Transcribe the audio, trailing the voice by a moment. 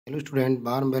Hello student,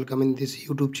 warm welcome in this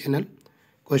YouTube channel.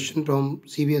 Question from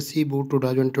Cbse Board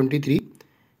 2023,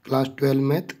 Class 12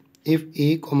 Math. If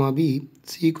A, B,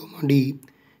 C, D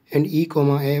and E,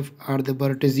 F are the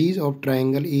vertices of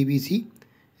triangle ABC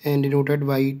and denoted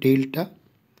by delta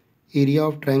area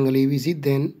of triangle ABC,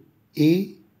 then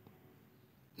A,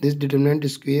 this determinant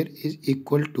square is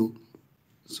equal to.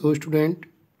 So student,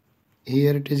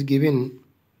 here it is given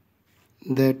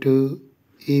that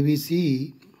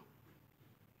ABC,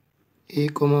 A,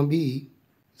 B,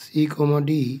 C,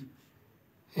 D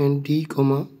and D,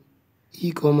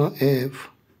 E, F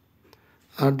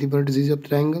are the vertices of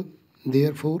triangle.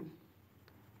 Therefore,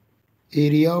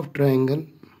 area of triangle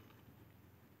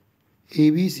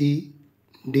ABC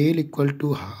del equal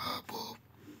to half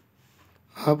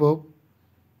of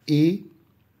A,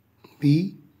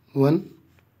 B, 1,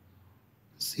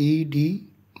 C, D,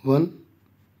 1,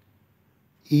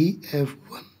 E, F,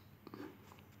 1.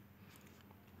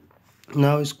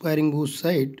 Now squaring both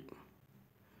sides.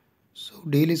 So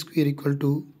del square equal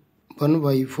to 1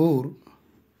 by 4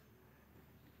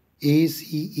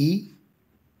 ACE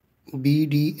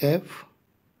BDF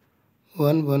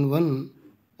 111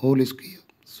 whole square.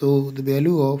 So the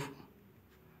value of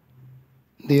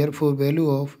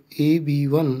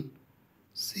AB1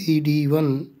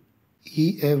 CD1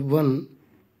 EF1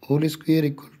 whole square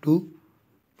equal to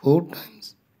 4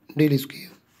 times del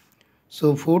square.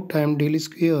 So 4 times del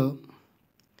square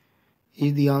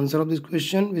is the answer of this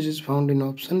question, which is found in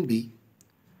option B.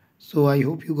 So I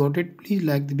hope you got it. Please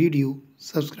like the video,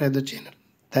 subscribe the channel.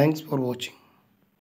 Thanks for watching.